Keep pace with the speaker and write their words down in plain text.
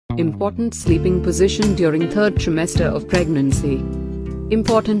Important sleeping position during third trimester of pregnancy.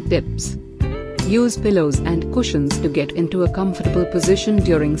 Important tips. Use pillows and cushions to get into a comfortable position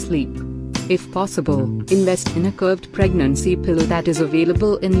during sleep. If possible, invest in a curved pregnancy pillow that is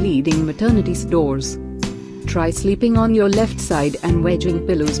available in leading maternity stores. Try sleeping on your left side and wedging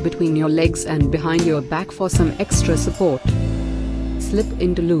pillows between your legs and behind your back for some extra support. Slip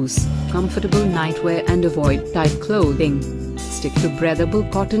into loose, comfortable nightwear and avoid tight clothing. Stick to breathable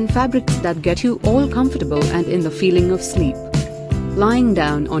cotton fabrics that get you all comfortable and in the feeling of sleep. Lying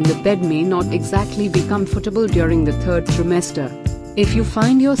down on the bed may not exactly be comfortable during the third trimester. If you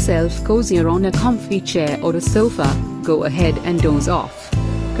find yourself cozier on a comfy chair or a sofa, go ahead and doze off.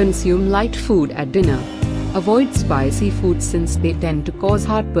 Consume light food at dinner. Avoid spicy foods since they tend to cause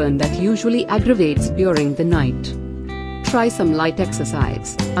heartburn that usually aggravates during the night. Try some light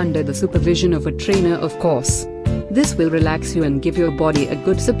exercise, under the supervision of a trainer of course. This will relax you and give your body a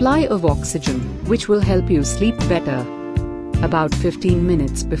good supply of oxygen, which will help you sleep better. About 15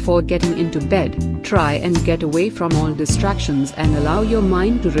 minutes before getting into bed, try and get away from all distractions and allow your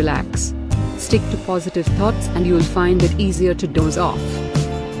mind to relax. Stick to positive thoughts and you'll find it easier to doze off.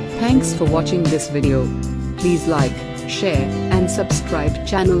 Thanks for watching this video. Please like, share, and subscribe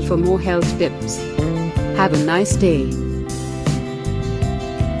channel for more health tips. Have a nice day.